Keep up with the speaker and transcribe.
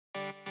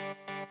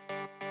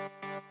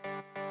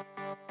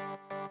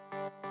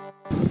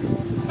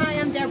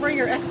Lori,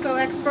 your Expo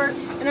expert,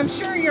 and I'm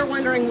sure you're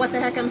wondering what the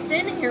heck I'm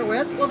standing here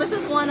with. Well, this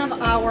is one of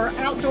our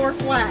outdoor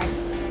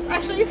flags.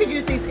 Actually, you could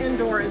use these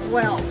indoor as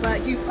well,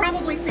 but you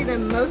probably see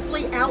them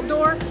mostly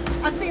outdoor.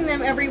 I've seen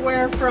them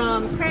everywhere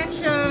from craft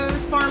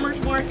shows,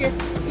 farmers markets,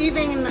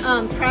 even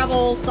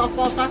travel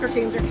softball, soccer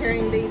teams are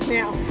carrying these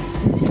now.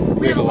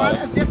 We have a lot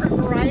of different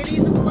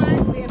varieties of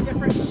flags. We have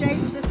different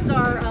shapes. This is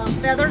our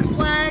feathered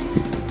flag.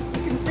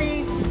 You can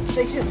see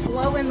they just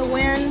blow in the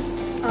wind.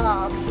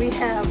 We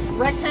have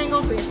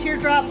rectangles, we have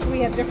teardrops,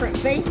 we have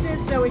different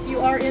bases. So if you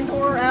are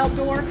indoor or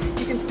outdoor,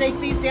 you can stake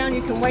these down,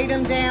 you can weight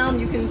them down,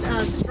 you can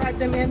stripe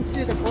them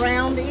into the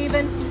ground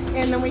even.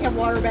 And then we have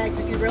water bags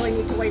if you really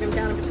need to weight them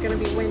down if it's going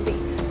to be windy.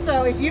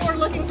 So if you are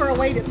looking for a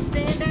way to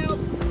stand out,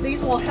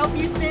 these will help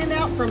you stand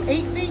out from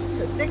 8 feet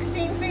to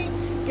 16 feet.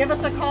 Give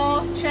us a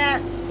call,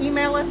 chat,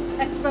 email us,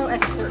 Expo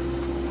Experts.